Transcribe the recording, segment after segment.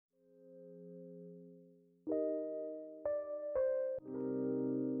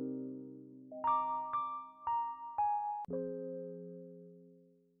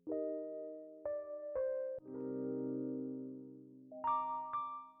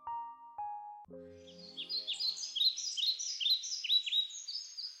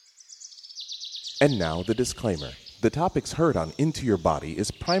And now the disclaimer. The topics heard on Into Your Body is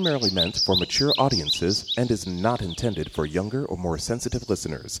primarily meant for mature audiences and is not intended for younger or more sensitive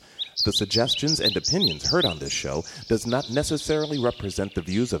listeners. The suggestions and opinions heard on this show does not necessarily represent the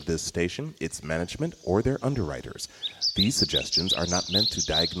views of this station, its management, or their underwriters. These suggestions are not meant to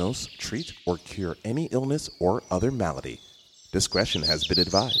diagnose, treat, or cure any illness or other malady. Discretion has been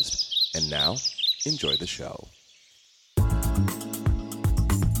advised. And now, enjoy the show.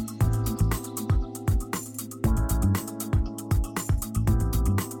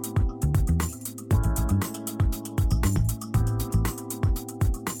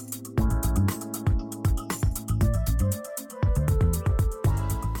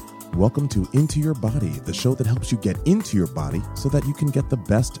 Welcome to Into Your Body, the show that helps you get into your body so that you can get the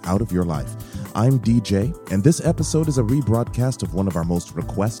best out of your life. I'm DJ, and this episode is a rebroadcast of one of our most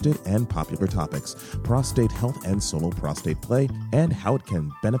requested and popular topics, prostate health and solo prostate play, and how it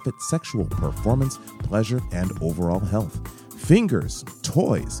can benefit sexual performance, pleasure, and overall health. Fingers,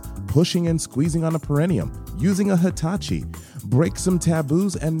 toys, pushing and squeezing on a perineum, using a Hitachi. Break some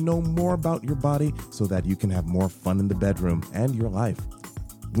taboos and know more about your body so that you can have more fun in the bedroom and your life.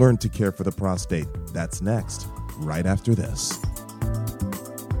 Learn to care for the prostate. That's next, right after this.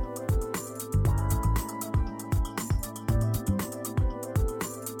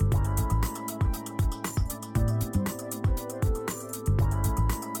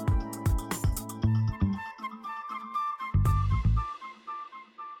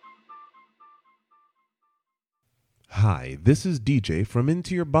 Hi, this is DJ from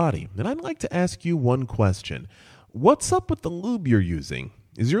Into Your Body, and I'd like to ask you one question. What's up with the lube you're using?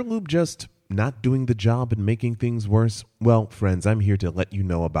 Is your lube just not doing the job and making things worse? Well, friends, I'm here to let you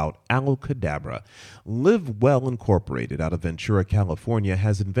know about Alocadabra. Live Well Incorporated out of Ventura, California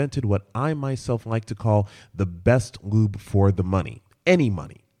has invented what I myself like to call the best lube for the money. Any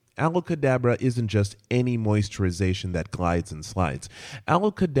money. Alocadabra isn't just any moisturization that glides and slides.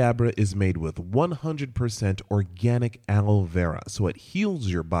 Alocadabra is made with 100% organic aloe vera, so it heals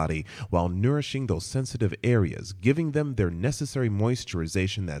your body while nourishing those sensitive areas, giving them their necessary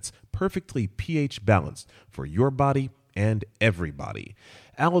moisturization that's perfectly pH balanced for your body and everybody.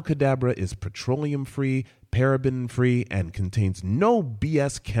 Alocadabra is petroleum-free, paraben-free, and contains no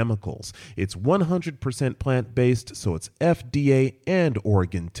BS chemicals. It's 100% plant-based, so it's FDA and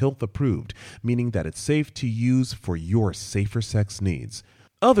Oregon Tilth approved, meaning that it's safe to use for your safer sex needs.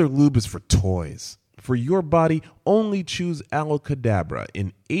 Other lube is for toys. For your body, only choose Alocadabra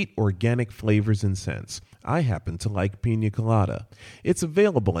in 8 organic flavors and scents. I happen to like pina colada. It's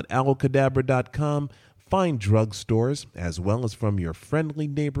available at alocadabra.com, fine drugstores, as well as from your friendly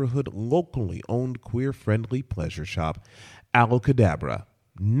neighborhood, locally owned, queer-friendly pleasure shop. Alocadabra,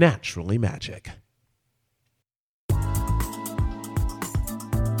 naturally magic.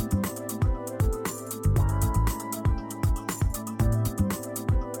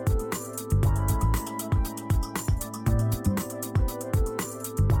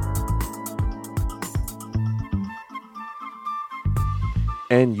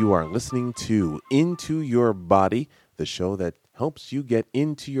 And you are listening to Into Your Body, the show that helps you get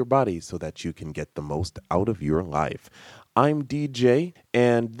into your body so that you can get the most out of your life. I'm DJ,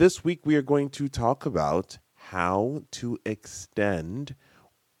 and this week we are going to talk about how to extend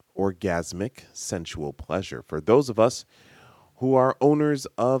orgasmic sensual pleasure. For those of us who are owners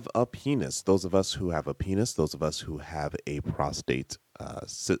of a penis, those of us who have a penis, those of us who have a prostate a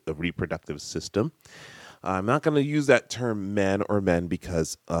reproductive system. I'm not going to use that term man or men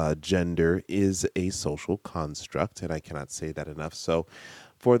because gender is a social construct, and I cannot say that enough. So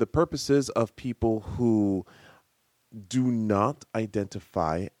for the purposes of people who do not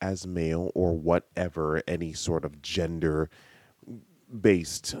identify as male or whatever, any sort of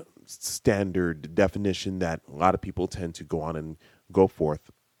gender-based standard definition that a lot of people tend to go on and go forth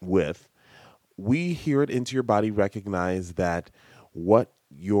with, we here at Into Your Body recognize that what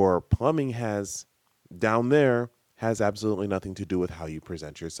your plumbing has down there has absolutely nothing to do with how you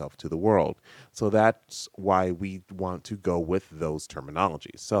present yourself to the world. So that's why we want to go with those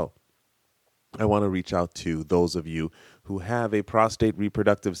terminologies. So I want to reach out to those of you who have a prostate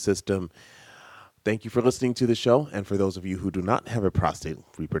reproductive system. Thank you for listening to the show. And for those of you who do not have a prostate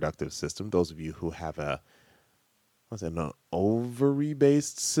reproductive system, those of you who have an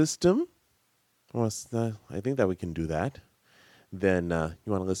ovary-based system, I think that we can do that. Then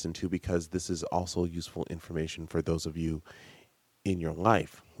you want to listen to, because this is also useful information for those of you in your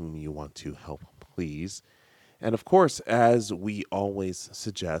life whom you want to help please. And of course, as we always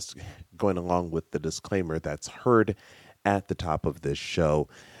suggest, going along with the disclaimer that's heard at the top of this show,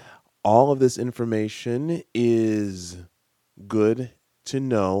 all of this information is good to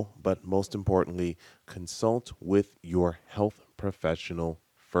know, but most importantly, consult with your health professional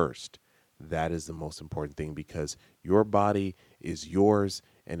first. That is the most important thing because your body is yours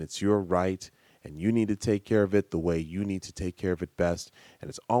and it's your right, and you need to take care of it the way you need to take care of it best. And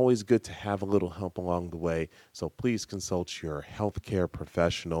it's always good to have a little help along the way. So please consult your healthcare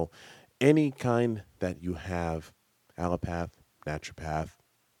professional, any kind that you have, allopath, naturopath.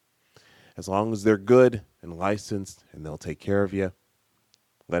 As long as they're good and licensed and they'll take care of you,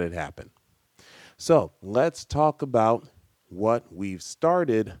 let it happen. So let's talk about what we've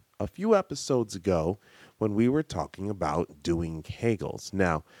started a few episodes ago when we were talking about doing Kegels.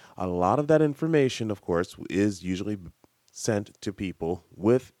 Now, a lot of that information, of course, is usually sent to people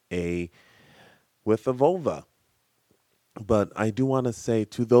with a vulva. But I do want to say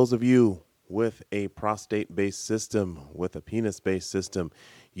to those of you with a prostate-based system, with a penis-based system,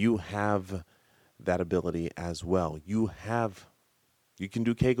 you have that ability as well. You can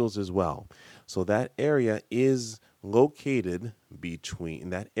do Kegels as well. So that area is located between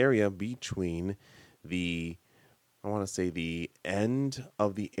the, I want to say the end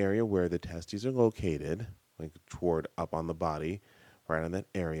of the area where the testes are located, like toward up on the body, right on that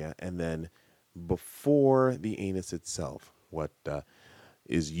area, and then before the anus itself, what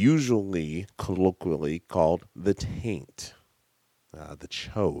is usually colloquially called the taint. The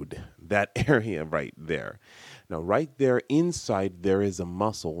chode, that area right there. Now, right there inside, there is a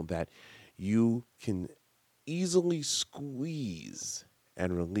muscle that you can easily squeeze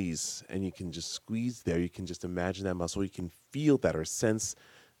and release, and you can just squeeze there. You can just imagine that muscle. You can feel that or sense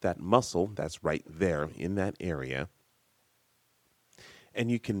that muscle that's right there in that area. And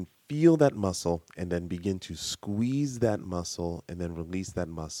you can feel that muscle and then begin to squeeze that muscle and then release that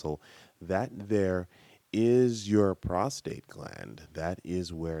muscle. That there is your prostate gland. That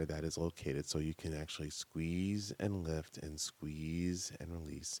is where that is located. So you can actually squeeze and lift and squeeze and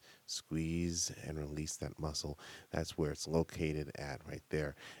squeeze and release that muscle. That's where it's located at right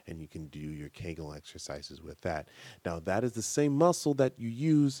there. And you can do your Kegel exercises with that. Now, that is the same muscle that you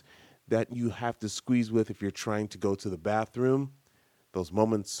use that you have to squeeze with if you're trying to go to the bathroom. Those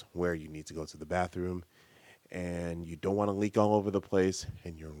moments where you need to go to the bathroom and you don't want to leak all over the place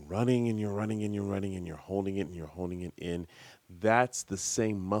and you're running and you're running and you're running and you're holding it and you're holding it in. That's the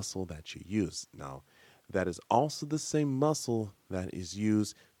same muscle that you use. Now, that is also the same muscle that is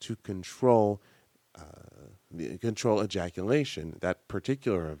used to control ejaculation, that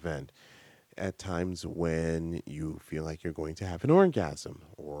particular event at times when you feel like you're going to have an orgasm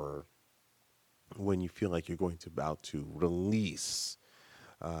or when you feel like you're about to release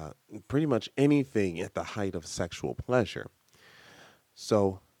pretty much anything at the height of sexual pleasure.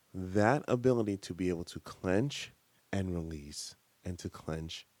 So that ability to be able to clench and release and to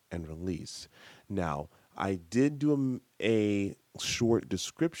clench and release. Now, I did do a short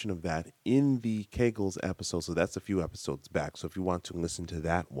description of that in the Kegels episode, so that's a few episodes back. So if you want to listen to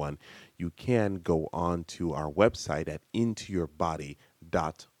that one, you can go on to our website at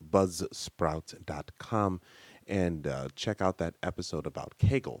intourbody.buzzsprout.com and check out that episode about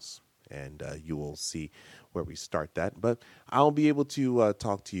Kegels, and you will see where we start that. But I'll be able to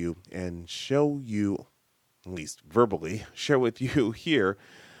talk to you and show you, at least verbally, share with you here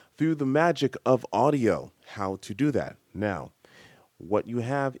through the magic of audio how to do that. Now, what you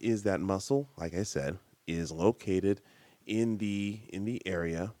have is that muscle, like I said, is located in the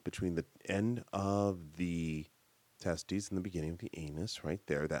area between the end of the testes and the beginning of the anus, right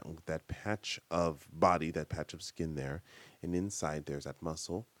there, that patch of body, that patch of skin there, and inside there's that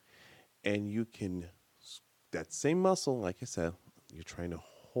muscle. And you can, that same muscle, like I said, you're trying to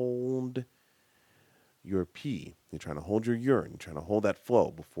hold your pee, you're trying to hold your urine, you're trying to hold that flow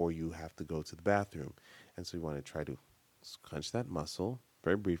before you have to go to the bathroom. And so you want to try to clench that muscle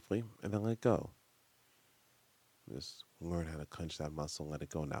very briefly and then let go. Just learn how to clench that muscle, let it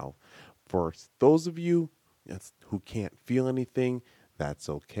go. Now, for those of you who can't feel anything, that's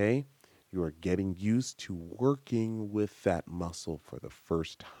okay. You are getting used to working with that muscle for the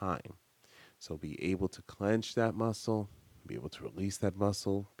first time. So be able to clench that muscle, be able to release that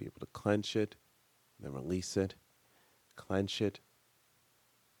muscle, be able to clench it, then release it, clench it,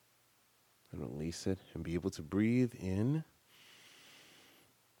 and release it, and be able to breathe in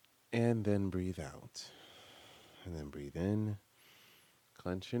and then breathe out. And then breathe in,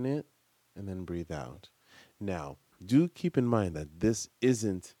 clenching it, and then breathe out. Now, do keep in mind that this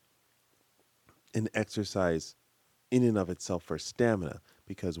isn't an exercise in and of itself for stamina,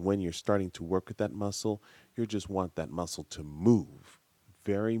 because when you're starting to work with that muscle, you just want that muscle to move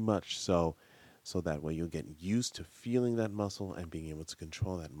very much so that way you'll get used to feeling that muscle and being able to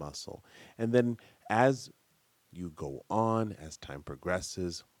control that muscle. And then as you go on as time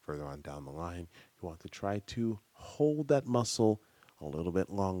progresses, further on down the line, you want to try to hold that muscle a little bit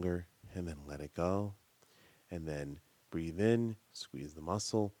longer and then let it go. And then breathe in, squeeze the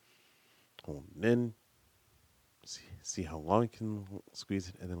muscle, hold it in, see how long you can squeeze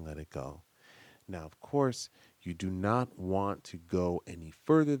it, and then let it go. Now, of course, you do not want to go any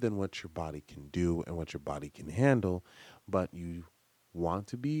further than what your body can do and what your body can handle, but you want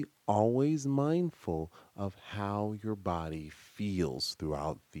to be always mindful of how your body feels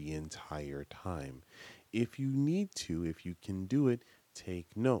throughout the entire time. If you need to, if you can do it,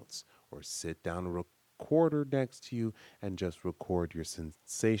 take notes or sit down a recorder next to you and just record your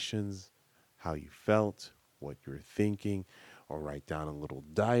sensations, how you felt, what you're thinking, or write down a little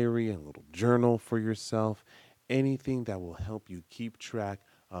diary, a little journal for yourself, anything that will help you keep track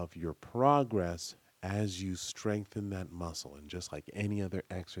of your progress as you strengthen that muscle. And just like any other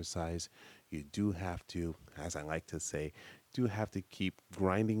exercise, you do have to, as I like to say, do have to keep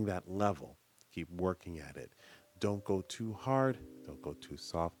grinding that level, keep working at it. Don't go too hard, don't go too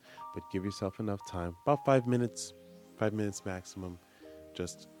soft, but give yourself enough time, about 5 minutes maximum,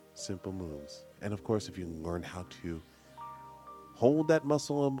 just simple moves. And of course, if you learn how to hold that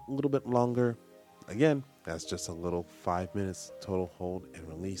muscle a little bit longer, again, that's just a little 5 minutes total hold and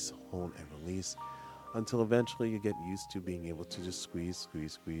release, until eventually you get used to being able to just squeeze,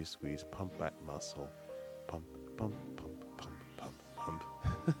 pump that muscle, pump, pump, pump, pump, pump, pump.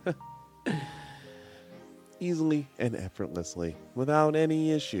 Easily and effortlessly without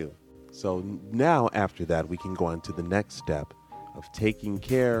any issue. So now after that, we can go on to the next step of taking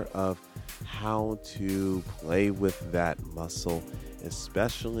care of how to play with that muscle,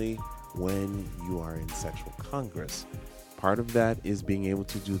 especially when you are in sexual congress. Part of that is being able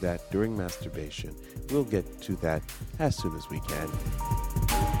to do that during masturbation. We'll get to that as soon as we can.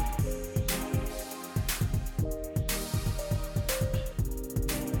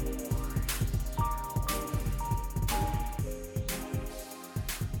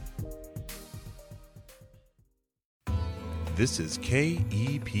 This is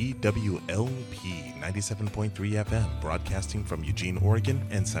KEPWLP 97.3 FM, broadcasting from Eugene, Oregon,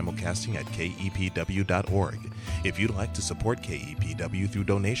 and simulcasting at kepw.org. If you'd like to support KEPW through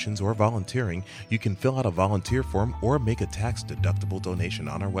donations or volunteering, you can fill out a volunteer form or make a tax-deductible donation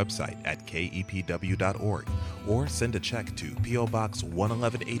on our website at kepw.org, or send a check to P.O. Box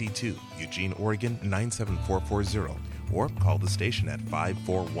 11182, Eugene, Oregon 97440, or call the station at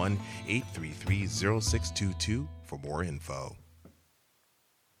 541-833-0622 for more info.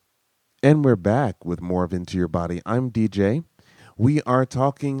 And we're back with more of Into Your Body. I'm DJ. We are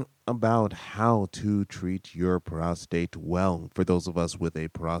talking about how to treat your prostate well. For those of us with a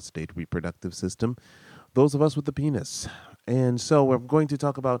prostate reproductive system, those of us with the penis. And so we're going to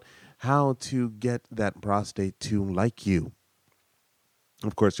talk about how to get that prostate to like you.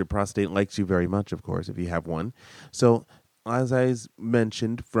 Of course, your prostate likes you very much, of course, if you have one. So as I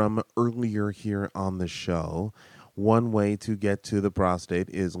mentioned from earlier here on the show, one way to get to the prostate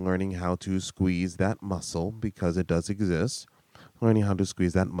is learning how to squeeze that muscle, because it does exist. Learning how to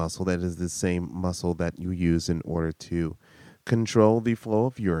squeeze that muscle, that is the same muscle that you use in order to control the flow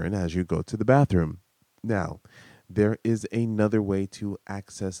of urine as you go to the bathroom. Now, there is another way to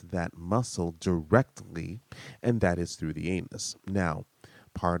access that muscle directly, and that is through the anus. Now,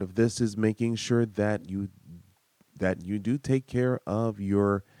 part of this is making sure that you do take care of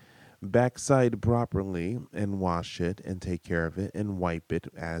your backside properly and wash it and take care of it and wipe it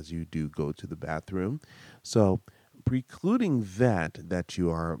as you do go to the bathroom. So precluding that you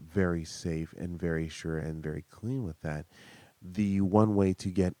are very safe and very sure and very clean with that, the one way to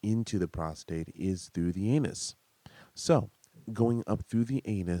get into the prostate is through the anus. So going up through the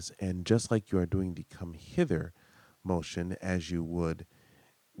anus, and just like you are doing the come hither motion as you would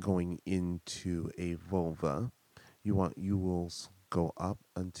going into a vulva, you will go up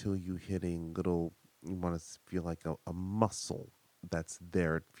until you hit a little, you want to feel like a muscle that's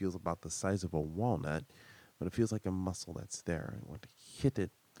there. It feels about the size of a walnut, but it feels like a muscle that's there. You want to hit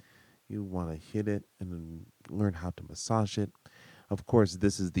it. You want to hit it and then learn how to massage it. Of course,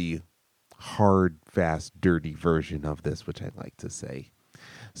 this is the hard, fast, dirty version of this, which I like to say.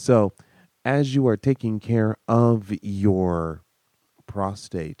 So as you are taking care of your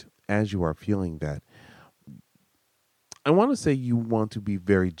prostate, as you are feeling that, I want to say you want to be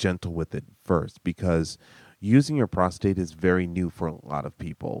very gentle with it first, because using your prostate is very new for a lot of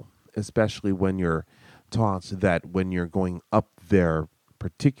people, especially when you're taught that when you're going up there,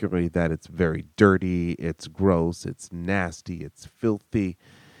 particularly that it's very dirty, it's gross, it's nasty, it's filthy.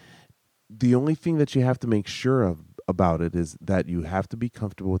 The only thing that you have to make sure of about it is that you have to be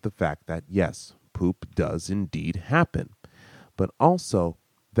comfortable with the fact that, yes, poop does indeed happen. But also,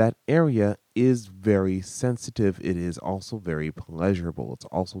 that area is very sensitive. It is also very pleasurable. It's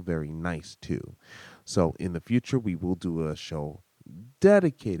also very nice too. So, in the future, we will do a show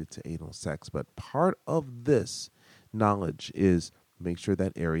dedicated to anal sex. But part of this knowledge is make sure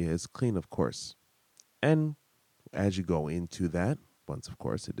that area is clean, of course. And as you go into that, once, of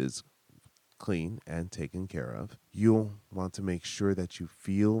course, it is clean and taken care of, you'll want to make sure that you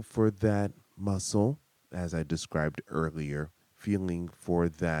feel for that muscle, as I described earlier, feeling for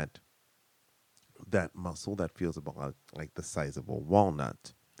that muscle that feels about like the size of a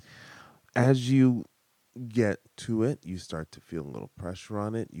walnut. As you get to it, you start to feel a little pressure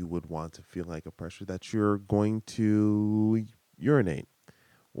on it. You would want to feel like a pressure that you're going to urinate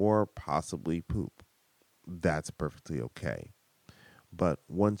or possibly poop. That's perfectly okay. But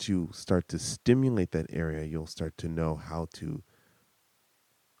once you start to stimulate that area, you'll start to know how to,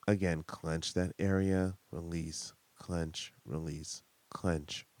 again, clench that area, release, clench, release,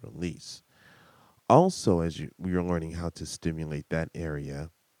 clench, release. Also, as you're learning how to stimulate that area,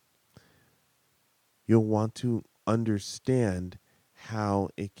 you'll want to understand how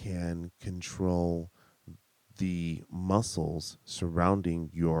it can control the muscles surrounding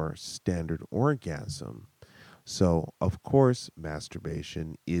your standard orgasm. So, of course,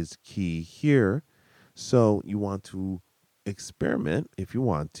 masturbation is key here. So, you want to experiment, if you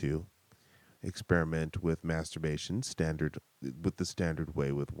want to, experiment with masturbation standard with the standard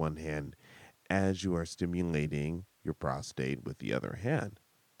way with one hand as you are stimulating your prostate with the other hand.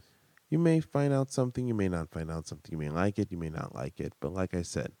 You may find out something, you may not find out something, you may like it, you may not like it, but like I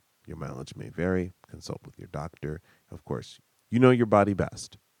said, your mileage may vary. Consult with your doctor. Of course, you know your body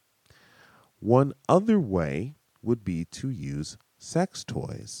best. One other way would be to use sex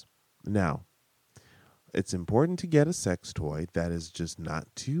toys. Now, it's important to get a sex toy that is just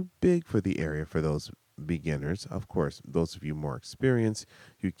not too big for the area for those beginners. Of course, those of you more experienced,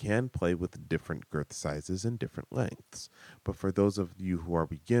 you can play with different girth sizes and different lengths. But for those of you who are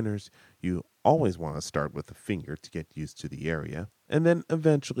beginners, you always want to start with a finger to get used to the area. And then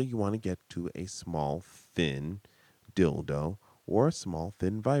eventually you want to get to a small, thin dildo or a small,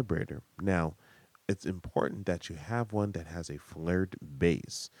 thin vibrator. Now, it's important that you have one that has a flared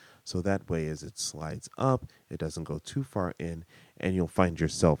base. So that way, as it slides up, it doesn't go too far in, and you'll find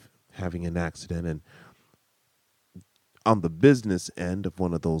yourself having an accident. And on the business end of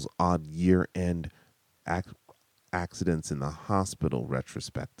one of those odd year-end accidents in the hospital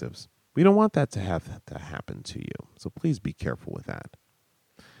retrospectives, we don't want that to have to happen to you. So please be careful with that.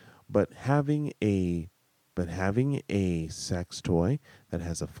 But having a sex toy that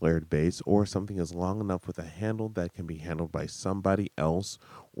has a flared base or something is long enough with a handle that can be handled by somebody else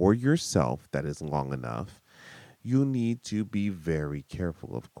or yourself that is long enough, you need to be very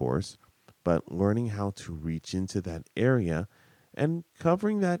careful, of course, but learning how to reach into that area and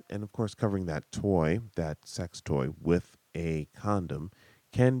covering that toy, that sex toy with a condom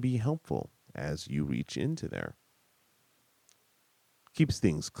can be helpful as you reach into there. Keeps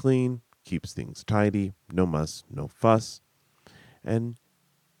things clean, keeps things tidy, no muss, no fuss. And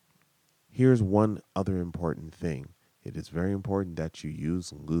here's one other important thing. It is very important that you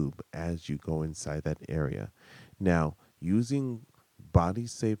use lube as you go inside that area. Now, using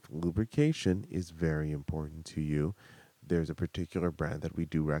body-safe lubrication is very important to you. There's a particular brand that we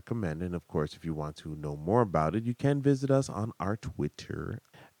do recommend. And of course, if you want to know more about it, you can visit us on our Twitter.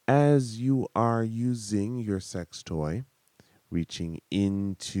 As you are using your sex toy, reaching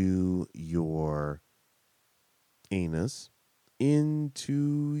into your anus, onto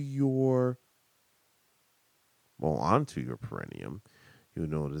your perineum, you'll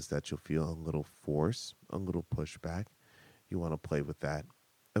notice that you'll feel a little force, a little pushback. You want to play with that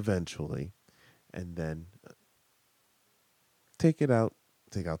eventually, and then take out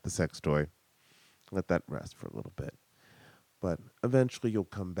the sex toy, let that rest for a little bit. But eventually you'll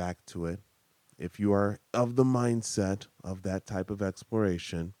come back to it. If you are of the mindset of that type of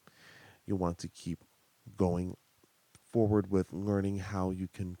exploration, you want to keep going forward with learning how you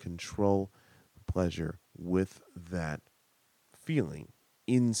can control pleasure with that feeling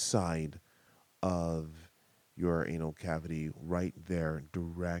inside of your anal cavity, right there,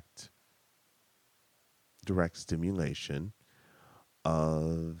 direct stimulation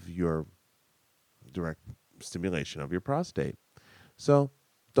of your prostate. So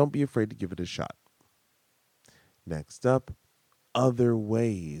don't be afraid to give it a shot. Next up, other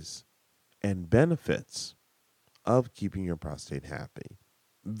ways and benefits of keeping your prostate happy.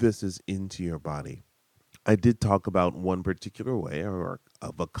 This is into your body. I did talk about one particular way, or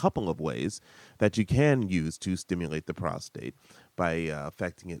of a couple of ways, that you can use to stimulate the prostate.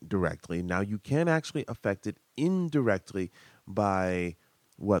 affecting it directly. Now you can actually affect it indirectly by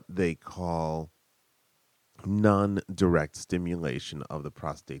what they call non-direct stimulation of the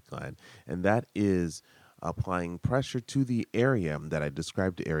prostate gland, and that is applying pressure to the area that I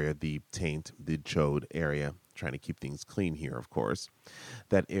described, area, the taint, the chode area, trying to keep things clean here, of course,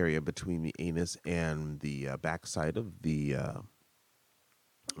 that area between the anus and the backside of the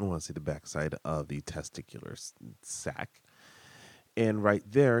I want to say the backside of the testicular sac. And right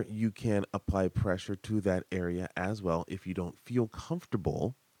there, you can apply pressure to that area as well if you don't feel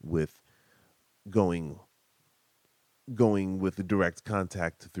comfortable with going with the direct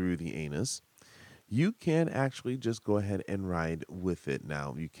contact through the anus. You can actually just go ahead and ride with it.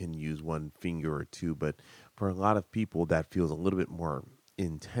 Now, you can use one finger or two, but for a lot of people, that feels a little bit more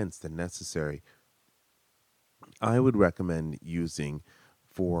intense than necessary. I would recommend using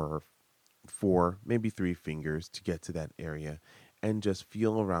four, maybe three fingers to get to that area and just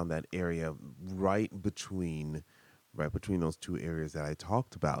feel around that area right between those two areas that I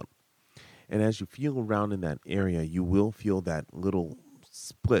talked about. And as you feel around in that area, you will feel that little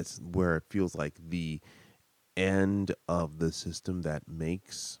split where it feels like the end of the system that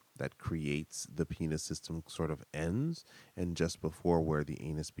creates the penis system sort of ends, and just before where the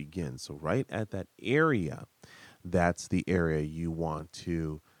anus begins. So right at that area, that's the area you want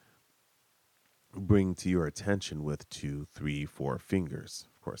to bring to your attention with 2, 3, 4 fingers.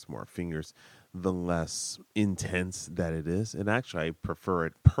 Of course, more fingers, the less intense that it is. And actually, I prefer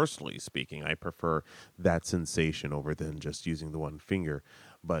it, personally speaking, I prefer that sensation over than just using the one finger.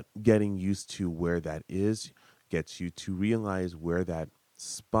 But getting used to where that is gets you to realize where that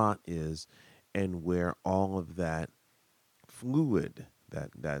spot is and where all of that fluid,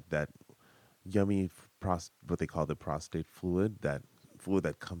 that yummy, what they call the prostate fluid, that fluid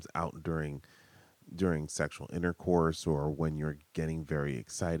that comes out during sexual intercourse or when you're getting very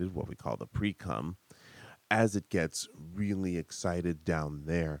excited, what we call the pre-cum. As it gets really excited down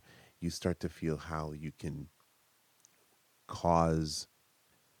there, you start to feel how you can cause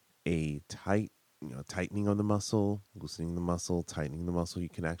a tightening of the muscle, loosening the muscle, tightening the muscle. You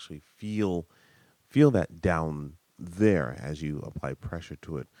can actually feel that down there as you apply pressure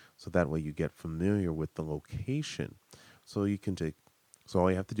to it. So that way you get familiar with the location. So all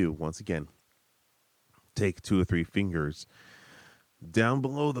you have to do, once again, take 2 or 3 fingers down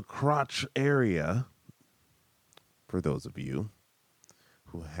below the crotch area, for those of you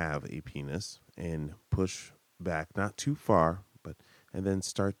who have a penis, and push back, not too far, and then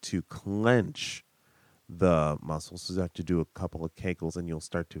start to clench the muscles. So you have to do a couple of kegels, and you'll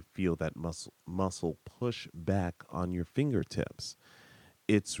start to feel that muscle push back on your fingertips.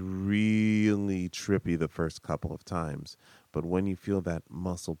 It's really trippy the first couple of times, but when you feel that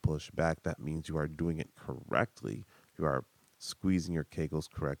muscle push back, that means you are doing it correctly. You are squeezing your kegels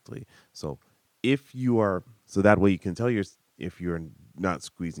correctly. So that way you can tell if you're not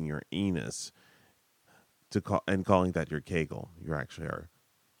squeezing your anus calling that your kegel, you actually are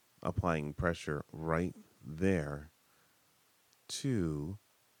applying pressure right there to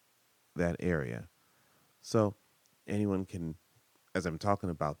that area. So anyone can, as I'm talking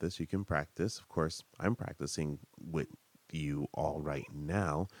about this, you can practice. Of course, I'm practicing with you all right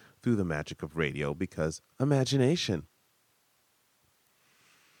now through the magic of radio, because imagination.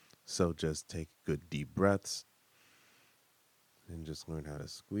 So just take good deep breaths and just learn how to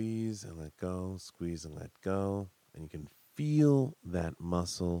squeeze and let go, squeeze and let go. And you can feel that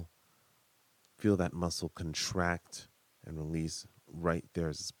muscle contract and release right there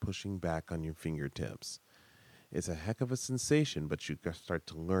as it's pushing back on your fingertips. It's a heck of a sensation, but you start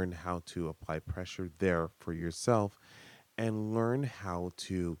to learn how to apply pressure there for yourself and learn how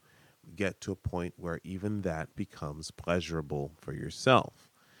to get to a point where even that becomes pleasurable for yourself.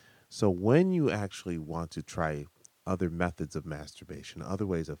 So when you actually want to try other methods of masturbation, other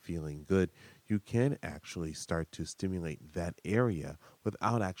ways of feeling good, you can actually start to stimulate that area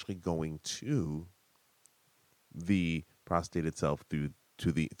without actually going to the prostate itself through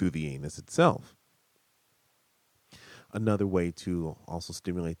the anus itself. Another way to also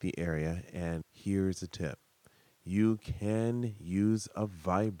stimulate the area, and here's a tip. You can use a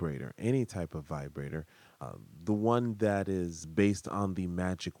vibrator, any type of vibrator. The one that is based on the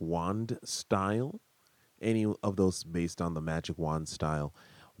magic wand style, any of those based on the magic wand style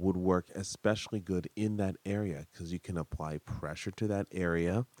would work especially good in that area, because you can apply pressure to that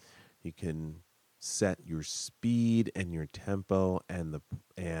area. You can set your speed and your tempo and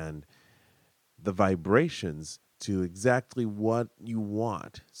the vibrations to exactly what you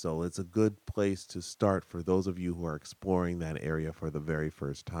want. So it's a good place to start for those of you who are exploring that area for the very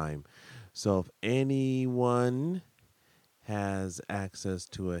first time. So if anyone has access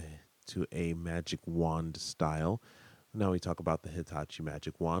to a magic wand style. Now we talk about the Hitachi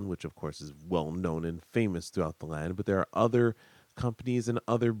magic wand, which of course is well known and famous throughout the land, but there are other companies and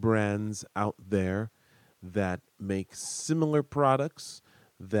other brands out there that make similar products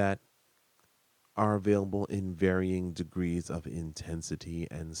that are available in varying degrees of intensity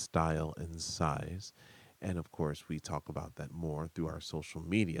and style and size. And of course, we talk about that more through our social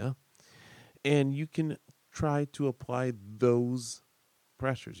media. And you can try to apply those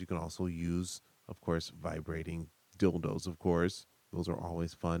pressures. You can also use, of course, vibrating dildos, of course. Those are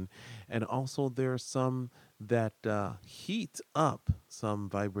always fun. And also, there are some that heat up, some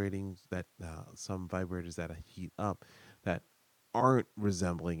some vibrators that heat up that aren't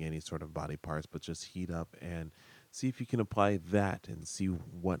resembling any sort of body parts, but just heat up, and see if you can apply that and see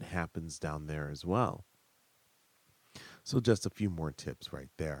what happens down there as well. So just a few more tips right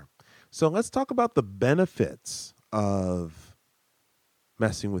there. So let's talk about the benefits of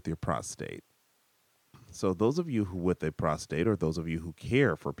messing with your prostate. So those of you who with a prostate, or those of you who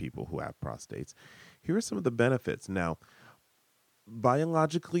care for people who have prostates, here are some of the benefits. Now,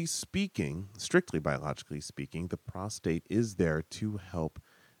 biologically speaking, strictly biologically speaking, the prostate is there to help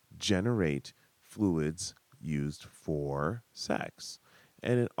generate fluids used for sex.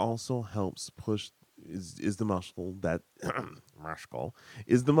 And it also helps push is the muscle that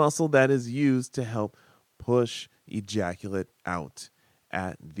is the muscle that is used to help push ejaculate out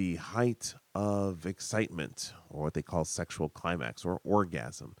at the height of excitement, or what they call sexual climax or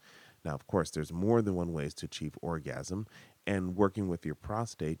orgasm. Now, of course, there's more than one ways to achieve orgasm, and working with your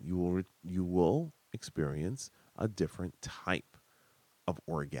prostate, you will experience a different type of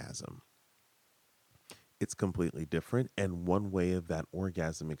orgasm. It's completely different, and one way of that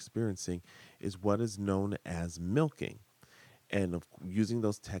orgasm experiencing is what is known as milking. And using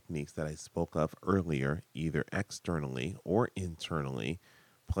those techniques that I spoke of earlier, either externally or internally,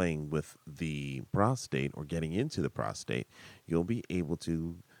 playing with the prostate or getting into the prostate, you'll be able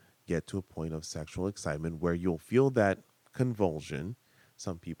to get to a point of sexual excitement where you'll feel that convulsion.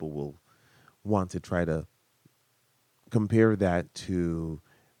 Some people will want to try to compare that to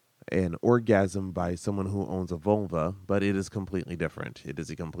an orgasm by someone who owns a vulva, but it is completely different. It is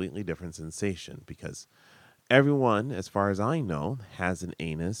a completely different sensation because everyone, as far as I know, has an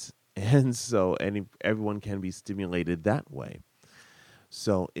anus, and so everyone can be stimulated that way.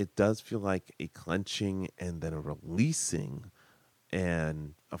 So it does feel like a clenching and then a releasing.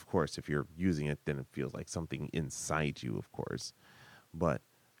 And of course, if you're using it, then it feels like something inside you, of course. But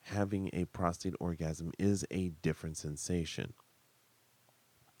having a prostate orgasm is a different sensation.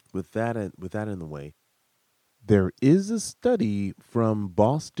 With that in the way, there is a study from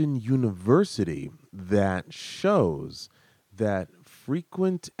Boston University that shows that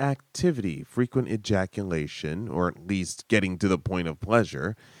frequent activity, frequent ejaculation, or at least getting to the point of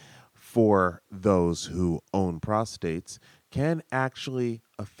pleasure for those who own prostates can actually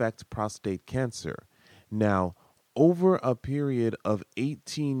affect prostate cancer. Now, over a period of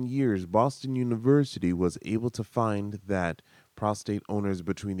 18 years, Boston University was able to find that prostate owners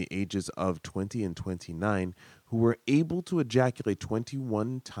between the ages of 20 and 29 who were able to ejaculate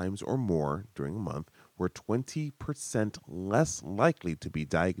 21 times or more during a month were 20% less likely to be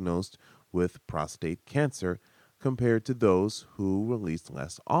diagnosed with prostate cancer compared to those who released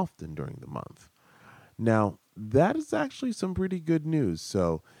less often during the month. Now, that is actually some pretty good news.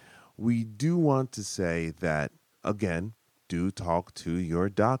 So we do want to say that, again, do talk to your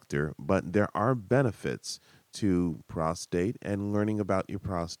doctor, but there are benefits to prostate and learning about your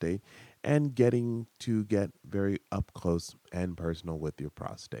prostate and getting to get very up close and personal with your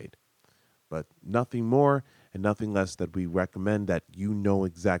prostate. But nothing more and nothing less that we recommend that you know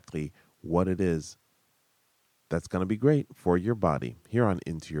exactly what it is that's going to be great for your body here on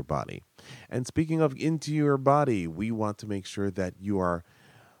Into Your Body. And speaking of Into Your Body, we want to make sure that you are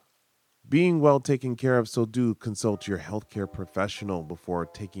being well taken care of, so do consult your healthcare professional before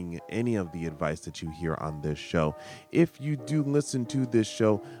taking any of the advice that you hear on this show. If you do listen to this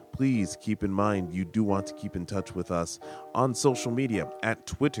show, please keep in mind you do want to keep in touch with us on social media at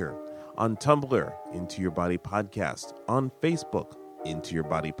Twitter, on Tumblr, Into Your Body Podcast, on Facebook, Into Your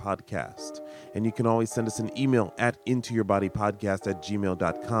Body Podcast. And you can always send us an email at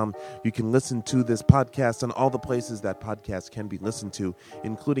intoyourbodypodcast@gmail.com. You can listen to this podcast on all the places that podcasts can be listened to,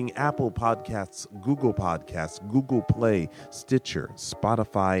 including Apple Podcasts, Google Podcasts, Google Play, Stitcher,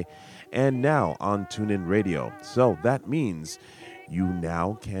 Spotify, and now on TuneIn Radio. So that means you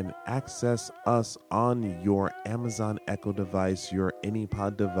now can access us on your Amazon Echo device, your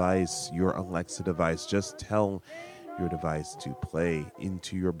AnyPod device, your Alexa device. Just tell your device to play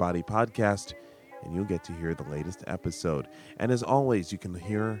Into Your Body Podcast, and you'll get to hear the latest episode. And as always, you can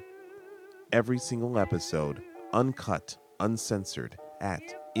hear every single episode uncut, uncensored at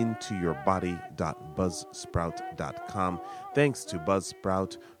intouryourbody.buzzsprout.com. Thanks to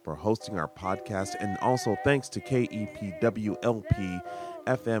Buzzsprout for hosting our podcast, and also thanks to KEPWLP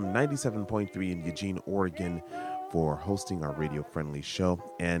FM 97.3 in Eugene, Oregon for hosting our radio-friendly show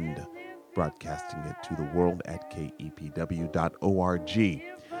and broadcasting it to the world at kepw.org.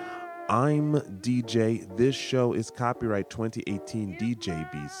 I'm DJ. This show is copyright 2018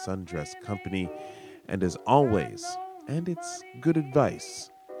 DJB Sundress Company. And as always, and it's good advice,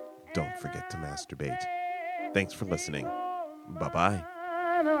 don't forget to masturbate. Thanks for listening. Bye-bye.